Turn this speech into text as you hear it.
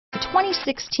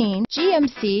2016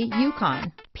 GMC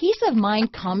Yukon. Peace of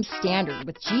mind comes standard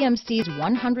with GMC's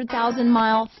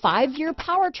 100,000-mile, 5-year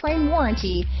powertrain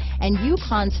warranty and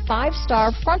Yukon's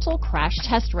 5-star frontal crash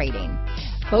test rating.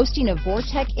 Boasting a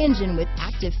Vortec engine with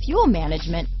active fuel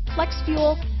management, flex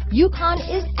fuel, Yukon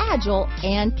is agile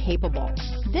and capable.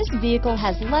 This vehicle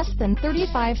has less than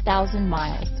 35,000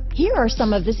 miles. Here are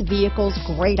some of this vehicle's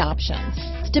great options: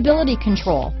 stability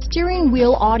control, steering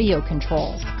wheel audio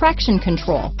controls, traction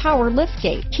control, power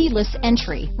liftgate, keyless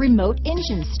entry, remote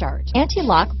engine start,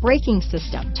 anti-lock braking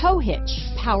system, tow hitch,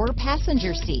 power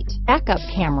passenger seat, backup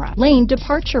camera, lane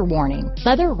departure warning,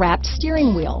 leather-wrapped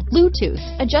steering wheel, Bluetooth,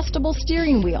 adjustable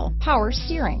steering wheel, power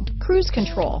steering, cruise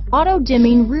control,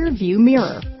 auto-dimming rear view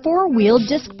mirror, 4-wheel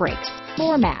disc brakes,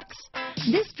 floor mats.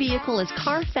 This vehicle is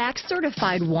Carfax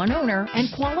certified one owner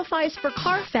and qualifies for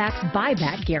Carfax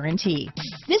buyback guarantee.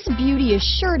 This beauty is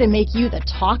sure to make you the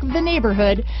talk of the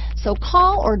neighborhood, so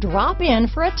call or drop in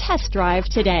for a test drive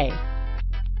today.